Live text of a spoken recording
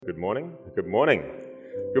morning. Good morning.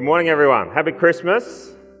 Good morning, everyone. Happy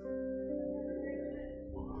Christmas.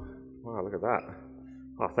 Wow, look at that.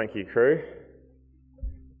 Oh, thank you, crew.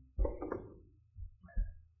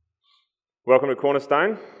 Welcome to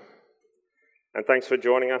Cornerstone, and thanks for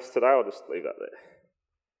joining us today. I'll just leave that there.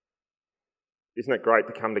 Isn't it great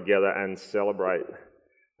to come together and celebrate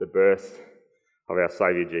the birth of our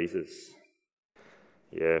Saviour Jesus?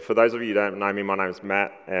 Yeah, for those of you who don't know me, my name's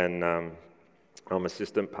Matt, and I'm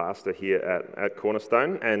assistant pastor here at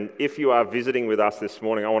Cornerstone. And if you are visiting with us this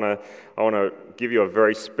morning, I want to give you a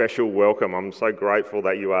very special welcome. I'm so grateful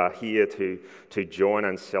that you are here to join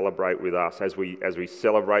and celebrate with us as we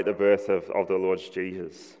celebrate the birth of the Lord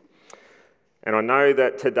Jesus. And I know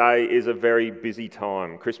that today is a very busy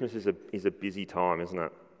time. Christmas is a busy time, isn't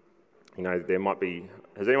it? You know, there might be.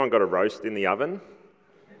 Has anyone got a roast in the oven?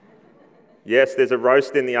 Yes, there's a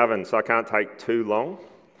roast in the oven, so I can't take too long.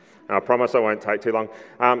 I promise I won't take too long.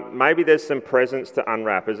 Maybe there's some presents to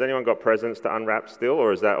unwrap. Has anyone got presents to unwrap still,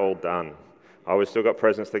 or is that all done? Oh, we've still got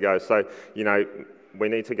presents to go. So, you know, we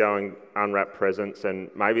need to go and unwrap presents, and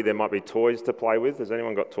maybe there might be toys to play with. Has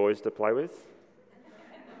anyone got toys to play with?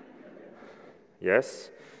 Yes?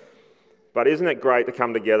 But isn't it great to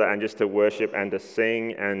come together and just to worship and to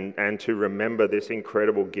sing and to remember this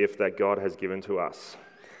incredible gift that God has given to us?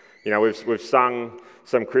 You know, we've sung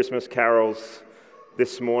some Christmas carols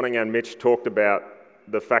this morning, and Mitch talked about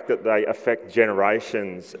the fact that they affect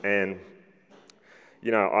generations. And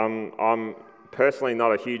you know, I'm personally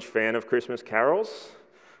not a huge fan of Christmas carols.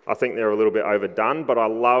 I think they're a little bit overdone, but I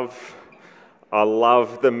love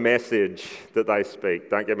the message that they speak.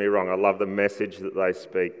 Don't get me wrong, I love the message that they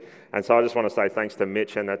speak. And so I just want to say thanks to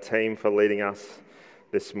Mitch and the team for leading us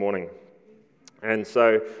this morning. And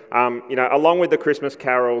so, you know, along with the Christmas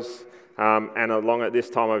carols, and along at this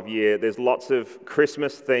time of year, there's lots of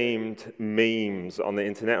Christmas-themed memes on the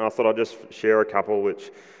internet, and I thought I'd just share a couple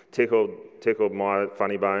which tickled my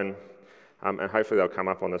funny bone, and hopefully they'll come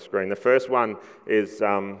up on the screen. The first one is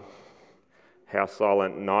How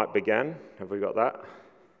Silent Night Began. Have we got that?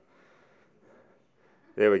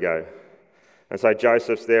 There we go. And so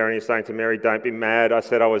Joseph's there, and he's saying to Mary, "Don't be mad. I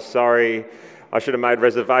said I was sorry. I should have made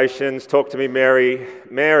reservations. Talk to me, Mary.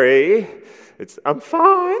 Mary, I'm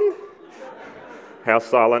fine." How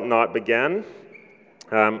Silent Night Began.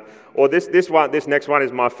 Or this next one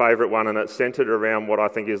is my favourite one, and it's centred around what I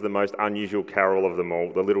think is the most unusual carol of them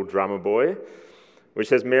all, The Little Drummer Boy, which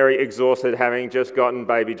says, "Mary, exhausted, having just gotten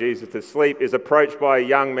baby Jesus to sleep, is approached by a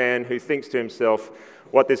young man who thinks to himself,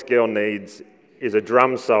 what this girl needs is a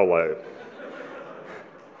drum solo."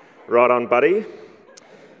 Right on, buddy.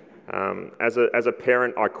 As a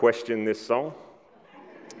parent, I question this song.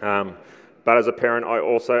 But as a parent, I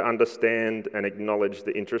also understand and acknowledge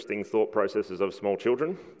the interesting thought processes of small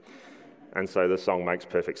children, and so the song makes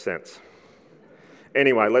perfect sense.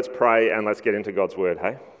 Anyway, let's pray and let's get into God's word,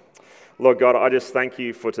 hey? Lord God, I just thank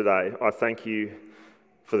you for today. I thank you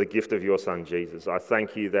for the gift of your son, Jesus. I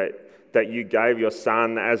thank you that you gave your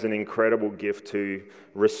son as an incredible gift to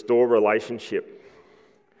restore relationship.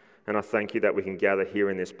 And I thank you that we can gather here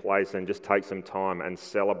in this place and just take some time and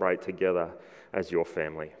celebrate together as your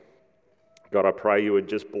family. God, I pray you would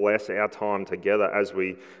just bless our time together as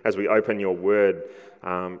we open your word.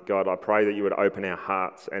 God, I pray that you would open our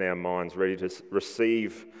hearts and our minds ready to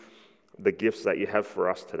receive the gifts that you have for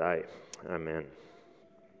us today. Amen.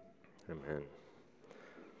 Amen.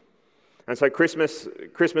 And so Christmas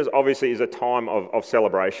obviously is a time of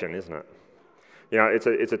celebration, isn't it? You know,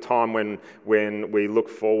 it's a time when we look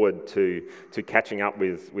forward to catching up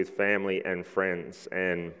with family and friends.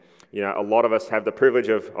 And you know, a lot of us have the privilege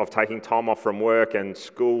of taking time off from work, and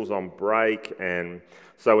school's on break, and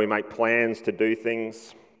so we make plans to do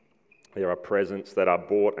things. There are presents that are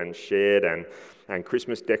bought and shared, and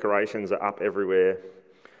Christmas decorations are up everywhere.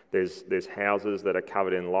 There's houses that are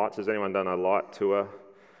covered in lights. Has anyone done a light tour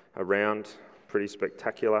around? Pretty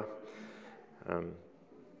spectacular.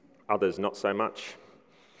 Others not so much.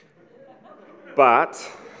 But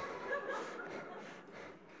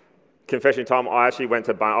confession time, I actually went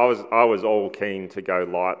to I was all keen to go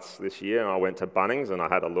lights this year, and I went to Bunnings and I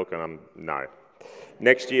had a look, and no.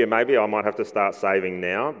 Next year maybe I might have to start saving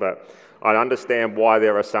now, but I understand why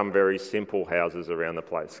there are some very simple houses around the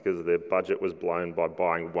place, because their budget was blown by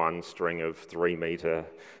buying one string of 3-metre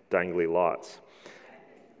dangly lights.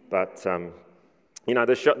 But you know,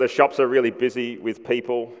 the shops are really busy with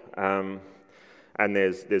people. And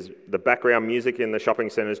there's the background music in the shopping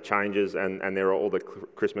centres changes, and there are all the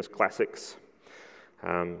Christmas classics.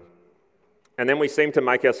 And then we seem to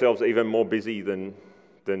make ourselves even more busy than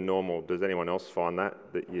normal. Does anyone else find that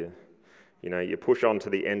You know, you push on to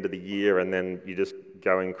the end of the year and then you just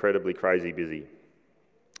go incredibly crazy busy.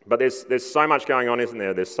 But there's so much going on, isn't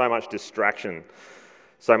there? There's so much distraction,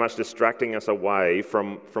 so much distracting us away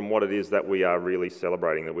from what it is that we are really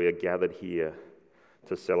celebrating, that we are gathered here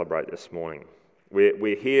to celebrate this morning.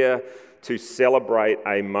 We're here to celebrate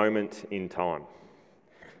a moment in time.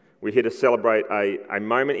 We're here to celebrate a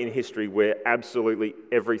moment in history where absolutely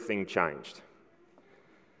everything changed.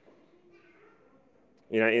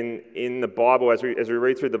 You know, in the Bible, as we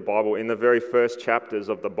read through the Bible, in the very first chapters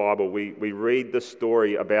of the Bible, we read the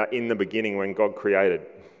story about in the beginning when God created.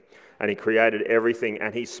 And He created everything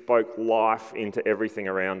and He spoke life into everything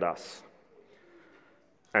around us.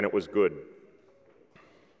 And it was good.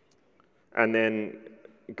 And then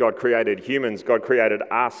God created humans, God created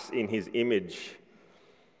us in His image.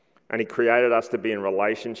 And He created us to be in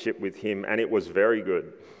relationship with Him, and it was very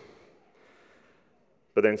good.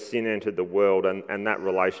 But then sin entered the world and that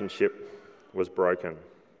relationship was broken.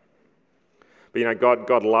 But you know,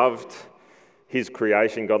 God loved His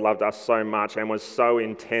creation, God loved us so much and was so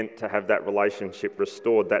intent to have that relationship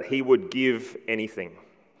restored that He would give anything.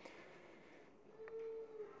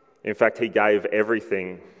 In fact, He gave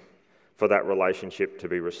everything for that relationship to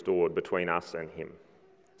be restored between us and Him.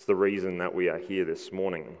 It's the reason that we are here this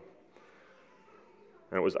morning.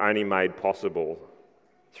 And it was only made possible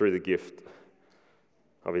through the gift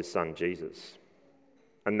of His Son, Jesus.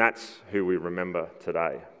 And that's who we remember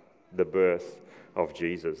today, the birth of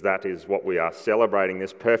Jesus. That is what we are celebrating,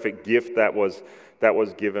 this perfect gift that was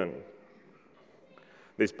given.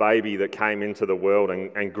 This baby that came into the world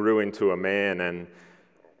and grew into a man and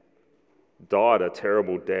died a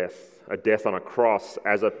terrible death, a death on a cross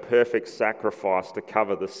as a perfect sacrifice to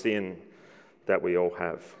cover the sin that we all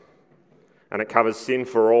have. And it covers sin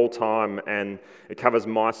for all time, and it covers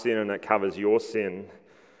my sin and it covers your sin,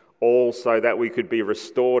 all so that we could be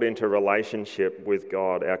restored into relationship with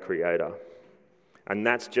God, our Creator. And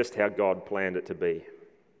that's just how God planned it to be.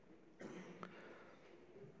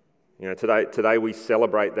 You know, today we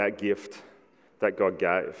celebrate that gift that God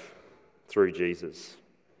gave through Jesus.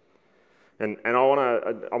 And I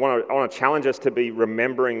want to challenge us to be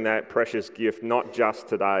remembering that precious gift, not just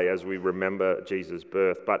today as we remember Jesus'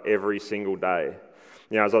 birth, but every single day.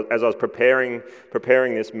 You know, as I was preparing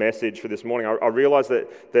this message for this morning, I realised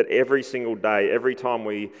that every single day, every time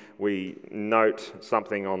we note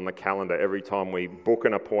something on the calendar, every time we book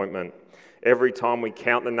an appointment, every time we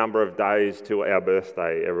count the number of days till our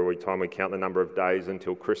birthday, every time we count the number of days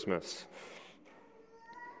until Christmas.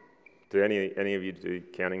 Do any of you do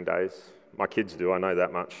counting days? My kids do, I know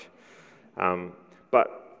that much.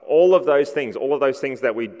 But all of those things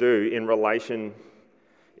that we do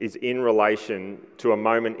is in relation to a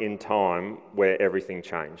moment in time where everything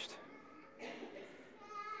changed.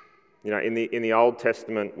 You know, in the Old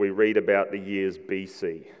Testament, we read about the years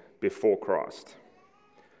BC, before Christ.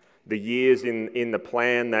 The years in the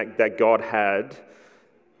plan that God had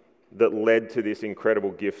that led to this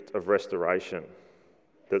incredible gift of restoration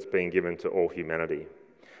that's being given to all humanity.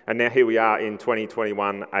 And now here we are in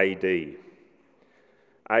 2021 AD.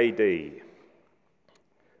 AD,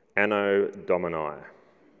 Anno Domini,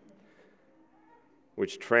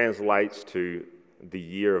 which translates to the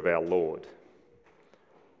year of our Lord.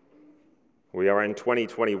 We are in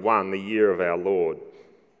 2021, the year of our Lord.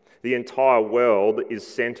 The entire world is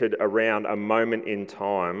centered around a moment in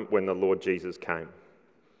time when the Lord Jesus came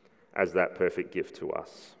as that perfect gift to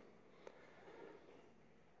us.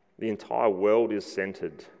 The entire world is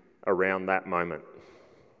centered around that moment,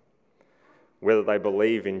 whether they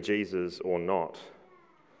believe in Jesus or not.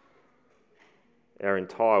 Our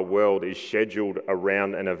entire world is scheduled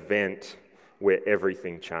around an event where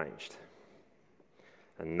everything changed.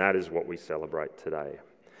 And that is what we celebrate today.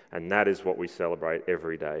 And that is what we celebrate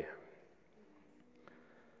every day.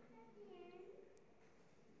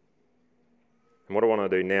 And what I want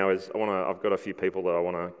to do now is I've got a few people that I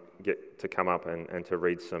want to get to come up and to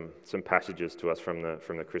read some passages to us from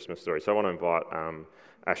the Christmas story. So I want to invite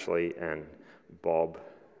Ashley and Bob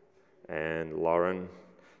and Lauren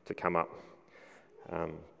to come up.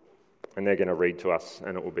 And they're going to read to us,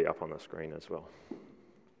 and it will be up on the screen as well.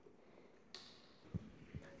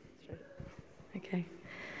 Okay.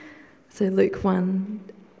 So Luke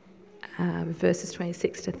 1, verses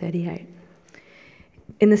 26 to 38.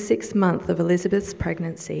 In the 6th month of Elizabeth's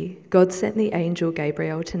pregnancy, God sent the angel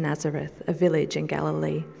Gabriel to Nazareth, a village in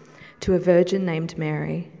Galilee, to a virgin named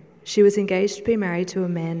Mary. She was engaged to be married to a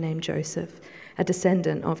man named Joseph, a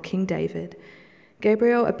descendant of King David.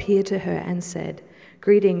 Gabriel appeared to her and said,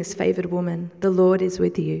 "Greetings, favoured woman, the Lord is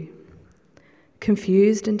with you."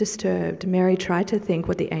 Confused and disturbed, Mary tried to think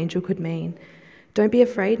what the angel could mean. "Don't be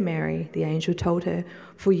afraid, Mary," the angel told her,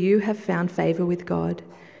 "for you have found favor with God.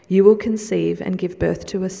 You will conceive and give birth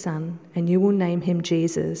to a son, and you will name him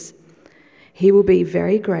Jesus. He will be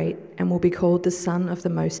very great and will be called the Son of the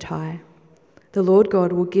Most High. The Lord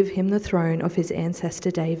God will give him the throne of his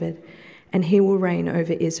ancestor David, and he will reign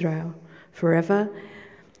over Israel forever.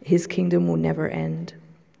 His kingdom will never end."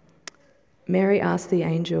 Mary asked the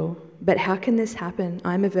angel, "But how can this happen?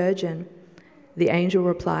 I'm a virgin." The angel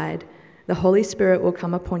replied, "The Holy Spirit will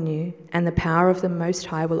come upon you, and the power of the Most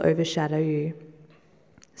High will overshadow you.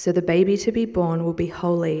 So the baby to be born will be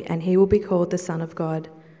holy, and he will be called the Son of God.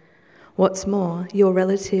 What's more, your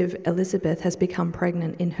relative Elizabeth has become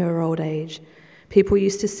pregnant in her old age. People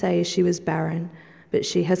used to say she was barren, but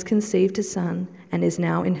she has conceived a son and is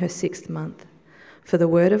now in her 6th month. For the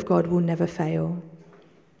word of God will never fail."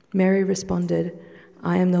 Mary responded,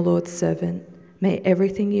 "I am the Lord's servant. May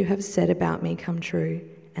everything you have said about me come true."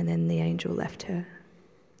 And then the angel left her.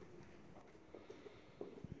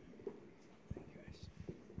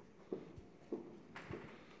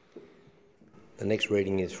 The next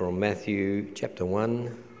reading is from Matthew chapter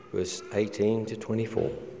 1, verse 18 to 24.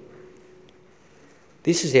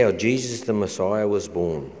 This is how Jesus the Messiah was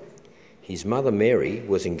born. His mother Mary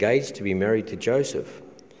was engaged to be married to Joseph.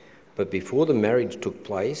 But before the marriage took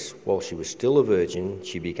place, while she was still a virgin,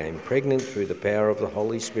 she became pregnant through the power of the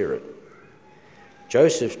Holy Spirit.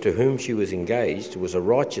 Joseph, to whom she was engaged, was a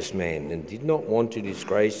righteous man and did not want to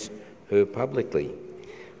disgrace her publicly,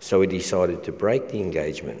 so he decided to break the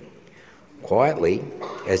engagement. Quietly,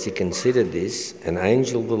 as he considered this, an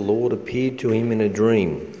angel of the Lord appeared to him in a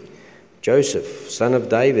dream. "Joseph, son of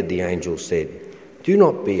David," the angel said, "do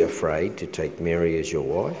not be afraid to take Mary as your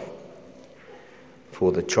wife,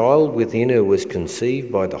 for the child within her was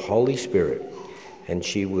conceived by the Holy Spirit, and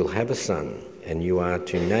she will have a son, and you are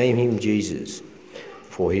to name him Jesus,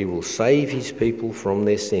 for he will save his people from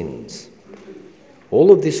their sins."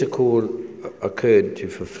 All of this occurred to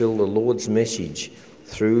fulfill the Lord's message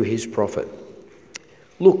through his prophet.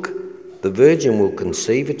 "Look, the virgin will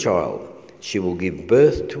conceive a child. She will give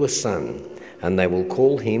birth to a son, and they will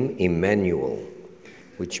call him Emmanuel,"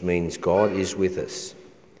 which means God is with us.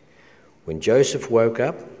 When Joseph woke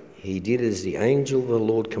up, he did as the angel of the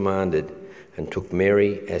Lord commanded and took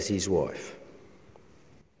Mary as his wife.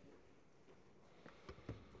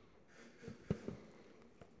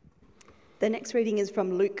 The next reading is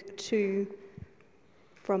from Luke 2,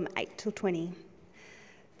 from 8 till 20.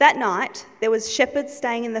 That night, there was shepherds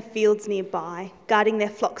staying in the fields nearby, guarding their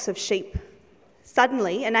flocks of sheep.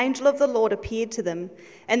 Suddenly, an angel of the Lord appeared to them,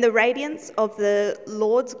 and the radiance of the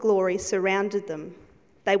Lord's glory surrounded them.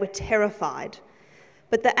 They were terrified,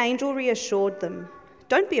 but the angel reassured them.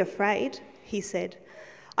 "Don't be afraid," he said.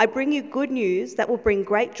 "I bring you good news that will bring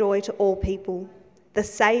great joy to all people. The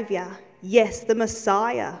Saviour, yes, the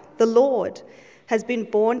Messiah, the Lord, has been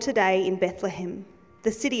born today in Bethlehem,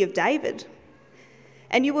 the city of David.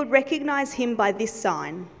 And you will recognise him by this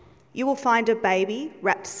sign. You will find a baby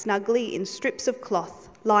wrapped snugly in strips of cloth,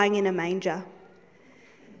 lying in a manger."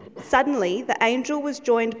 Suddenly, the angel was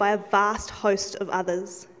joined by a vast host of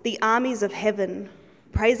others, the armies of heaven,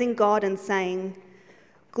 praising God and saying,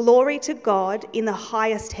 "Glory to God in the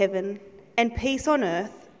highest heaven, and peace on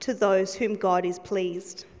earth to those whom God is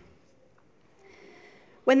pleased."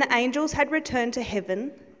 When the angels had returned to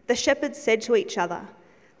heaven, the shepherds said to each other,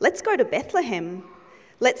 "Let's go to Bethlehem.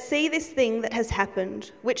 Let's see this thing that has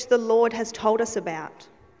happened, which the Lord has told us about."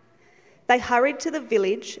 They hurried to the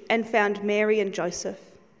village and found Mary and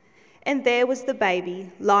Joseph, and there was the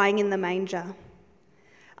baby lying in the manger.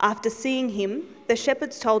 After seeing him, the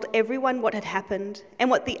shepherds told everyone what had happened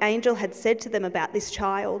and what the angel had said to them about this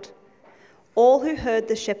child. All who heard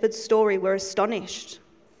the shepherd's story were astonished,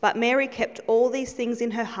 but Mary kept all these things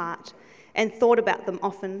in her heart and thought about them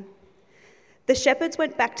often. The shepherds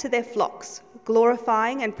went back to their flocks,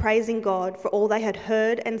 glorifying and praising God for all they had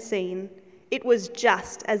heard and seen. It was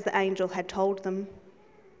just as the angel had told them.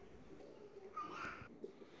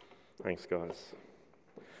 Thanks, guys.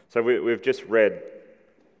 So we've just read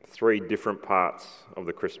 3 different parts of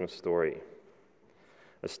the Christmas story.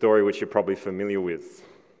 A story which you're probably familiar with.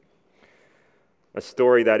 A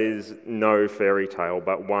story that is no fairy tale,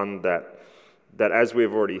 but one that as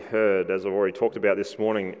we've already heard, as I've already talked about this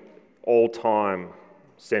morning, all time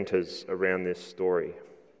centres around this story.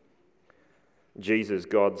 Jesus,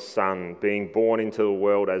 God's Son, being born into the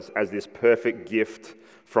world as this perfect gift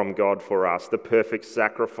from God for us, the perfect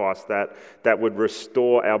sacrifice that would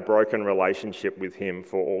restore our broken relationship with Him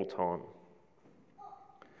for all time.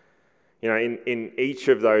 You know, in each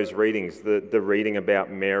of those readings, the reading about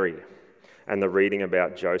Mary and the reading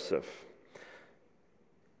about Joseph,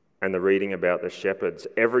 and the reading about the shepherds,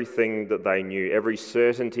 everything that they knew, every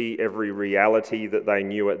certainty, every reality that they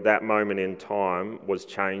knew at that moment in time was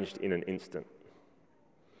changed in an instant.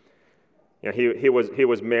 Here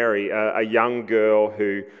was Mary, a young girl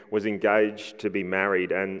who was engaged to be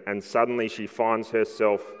married, and suddenly she finds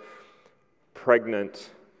herself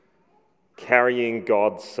pregnant, carrying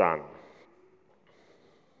God's Son.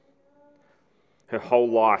 Her whole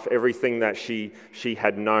life, everything that she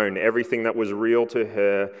had known, everything that was real to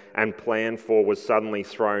her and planned for was suddenly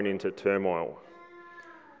thrown into turmoil.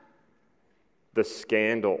 The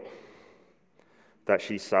scandal that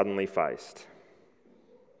she suddenly faced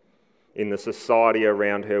in the society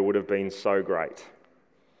around her would have been so great.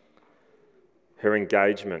 Her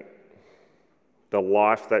engagement, the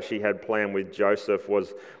life that she had planned with Joseph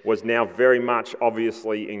was now very much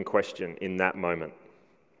obviously in question in that moment.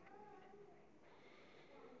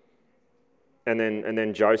 And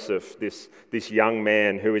then Joseph, this young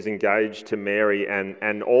man who is engaged to Mary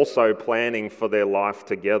and also planning for their life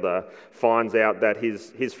together, finds out that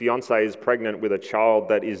his fiancée is pregnant with a child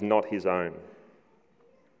that is not his own.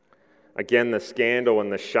 Again, the scandal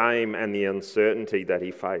and the shame and the uncertainty that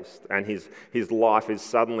he faced, and his life is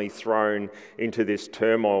suddenly thrown into this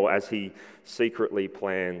turmoil as he secretly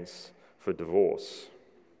plans for divorce.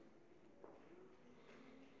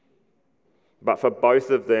 But for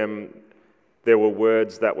both of them, there were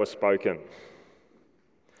words that were spoken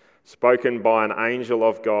by an angel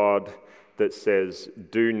of God that says,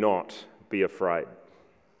 "Do not be afraid."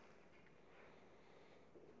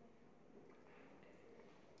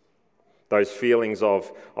 Those feelings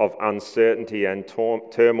of uncertainty and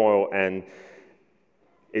turmoil, and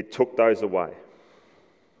it took those away.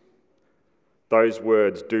 Those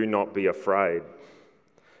words, "do not be afraid,"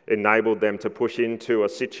 enabled them to push into a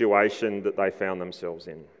situation that they found themselves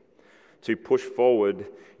in, to push forward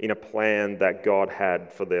in a plan that God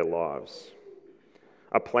had for their lives.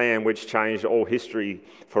 A plan which changed all history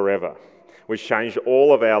forever, which changed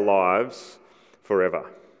all of our lives forever.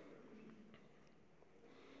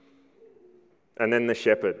 And then the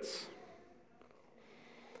shepherds.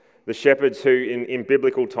 The shepherds who in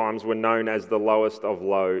biblical times were known as the lowest of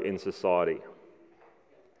low in society.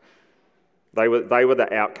 They were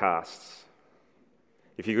the outcasts.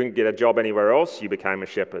 If you couldn't get a job anywhere else, you became a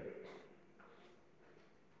shepherd.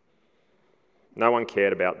 No one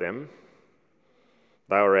cared about them.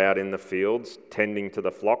 They were out in the fields tending to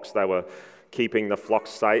the flocks. They were keeping the flocks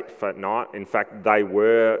safe at night. In fact, they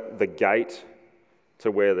were the gate to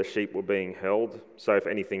where the sheep were being held. So if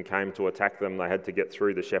anything came to attack them, they had to get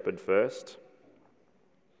through the shepherd first.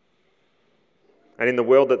 And in the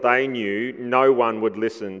world that they knew, no one would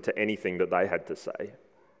listen to anything that they had to say.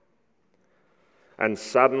 And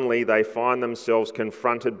suddenly they find themselves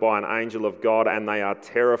confronted by an angel of God, and they are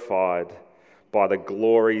terrified by the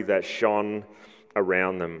glory that shone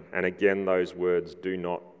around them. And again, those words, "do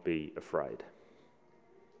not be afraid."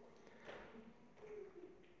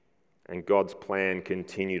 And God's plan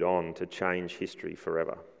continued on to change history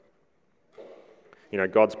forever.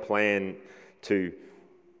 God's plan to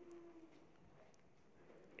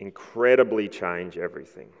incredibly change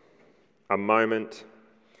everything. A moment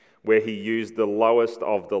where he used the lowest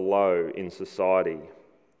of the low in society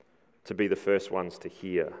to be the first ones to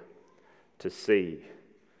hear, to see,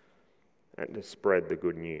 and to spread the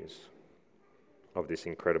good news of this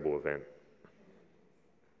incredible event.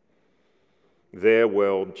 Their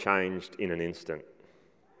world changed in an instant,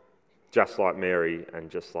 just like Mary and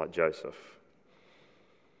just like Joseph.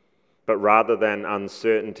 But rather than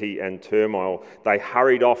uncertainty and turmoil, they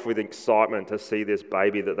hurried off with excitement to see this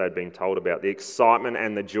baby that they'd been told about. The excitement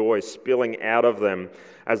and the joy spilling out of them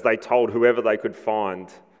as they told whoever they could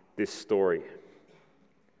find this story.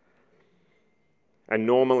 And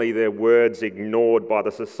normally their words ignored by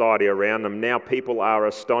the society around them. Now people are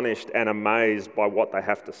astonished and amazed by what they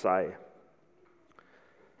have to say.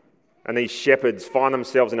 And these shepherds find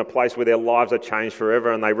themselves in a place where their lives are changed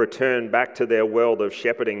forever, and they return back to their world of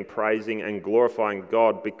shepherding, praising and glorifying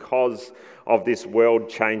God because of this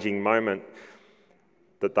world-changing moment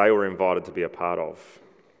that they were invited to be a part of.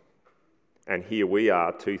 And here we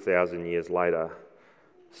are 2,000 years later,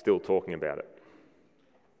 still talking about it.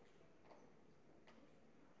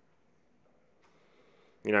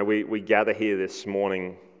 We gather here this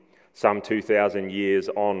morning, some 2,000 years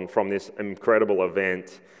on from this incredible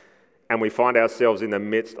event, and we find ourselves in the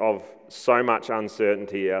midst of so much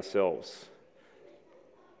uncertainty ourselves.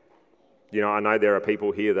 I know there are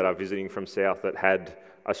people here that are visiting from South that had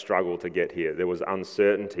a struggle to get here. There was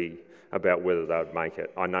uncertainty about whether they would make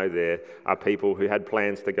it. I know there are people who had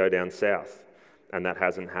plans to go down south, and that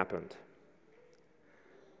hasn't happened.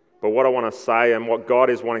 But what I want to say, and what God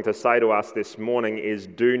is wanting to say to us this morning, is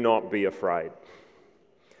do not be afraid.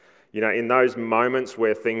 You know, in those moments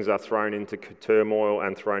where things are thrown into turmoil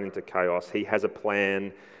and thrown into chaos, He has a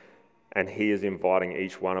plan, and He is inviting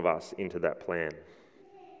each one of us into that plan.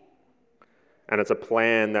 And it's a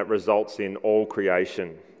plan that results in all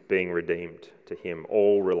creation being redeemed to Him,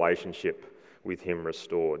 all relationship with Him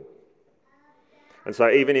restored. And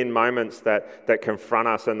so even in moments that confront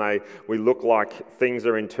us and we look like things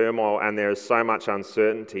are in turmoil and there is so much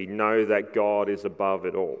uncertainty, know that God is above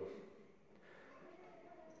it all.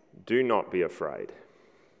 Do not be afraid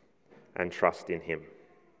and trust in Him.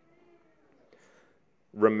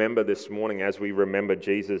 Remember this morning, as we remember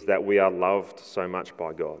Jesus, that we are loved so much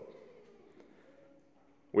by God.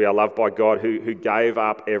 We are loved by God who gave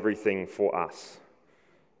up everything for us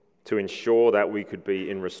to ensure that we could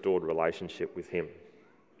be in restored relationship with Him.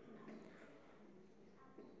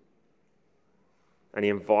 And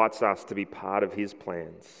He invites us to be part of His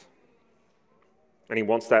plans. And He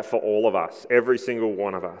wants that for all of us, every single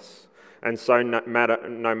one of us. And so no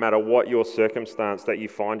matter what your circumstance that you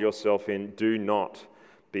find yourself in, do not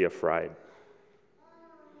be afraid.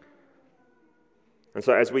 And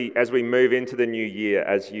so as we move into the new year,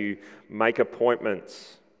 as you make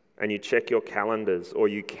appointments and you check your calendars or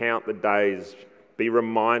you count the days, be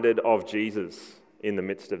reminded of Jesus in the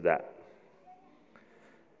midst of that.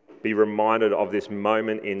 Be reminded of this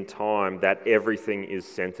moment in time that everything is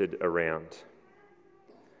centered around.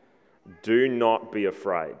 Do not be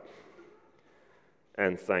afraid,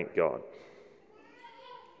 and thank God.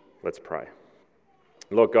 Let's pray.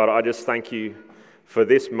 Lord God, I just thank You for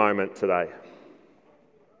this moment today.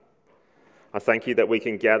 I thank You that we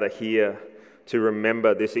can gather here to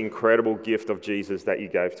remember this incredible gift of Jesus that You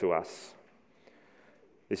gave to us.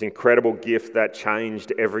 This incredible gift that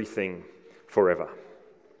changed everything forever.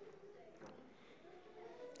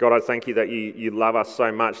 God, I thank You that you love us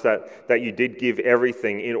so much that You did give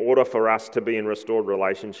everything in order for us to be in restored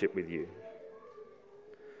relationship with You.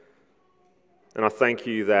 And I thank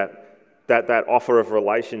You that offer of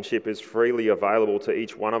relationship is freely available to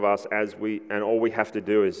each one of us and all we have to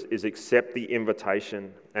do is accept the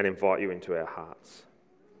invitation and invite You into our hearts.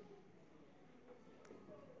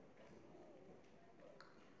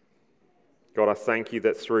 God, I thank You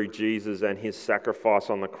that through Jesus and His sacrifice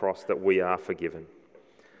on the cross that we are forgiven.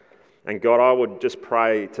 And God, I would just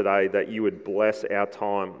pray today that You would bless our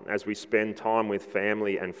time as we spend time with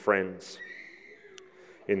family and friends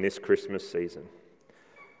in this Christmas season.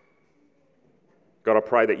 God, I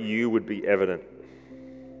pray that You would be evident,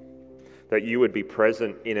 that You would be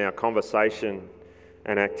present in our conversation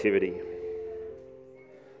and activity.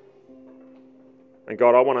 And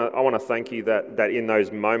God, I want to thank You that in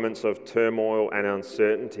those moments of turmoil and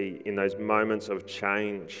uncertainty, in those moments of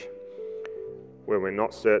change, where we're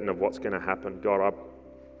not certain of what's going to happen, God,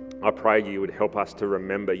 I pray You would help us to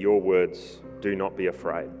remember Your words, do not be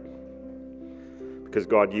afraid. Because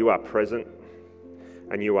God, You are present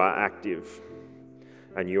and You are active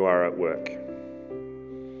and You are at work.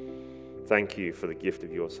 Thank You for the gift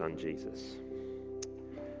of Your Son, Jesus.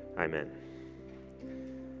 Amen.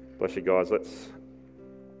 Bless you guys. Let's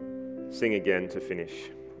sing again to finish.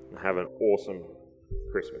 Have an awesome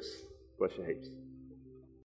Christmas. Bless you heaps.